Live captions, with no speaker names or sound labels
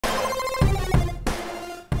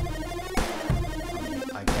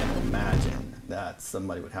that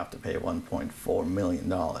somebody would have to pay $1.4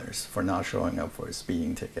 million for not showing up for a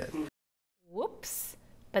speeding ticket. Whoops.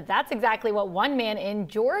 But that's exactly what one man in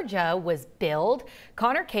Georgia was billed.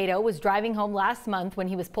 Cato was driving home last month when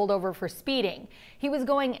he was pulled over for speeding. He was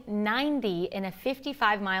going 90 in a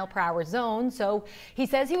 55-mile-per-hour zone, so he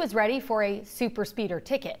says he was ready for a super speeder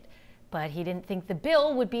ticket. But he didn't think the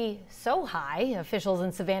bill would be so high. Officials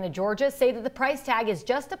in Savannah, Georgia say that the price tag is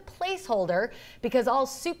just a placeholder because all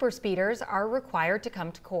super speeders are required to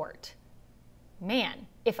come to court. Man,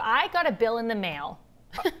 if I got a bill in the mail.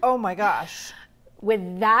 Oh my gosh.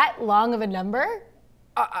 With that long of a number,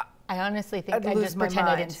 I honestly think I'd just pretend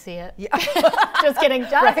I didn't see it. Yeah. Just kidding,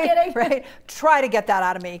 just kidding. Right. Try to get that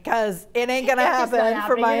out of me, because it ain't gonna happen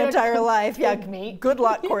for my entire life. Yeah, good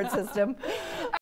luck, court system.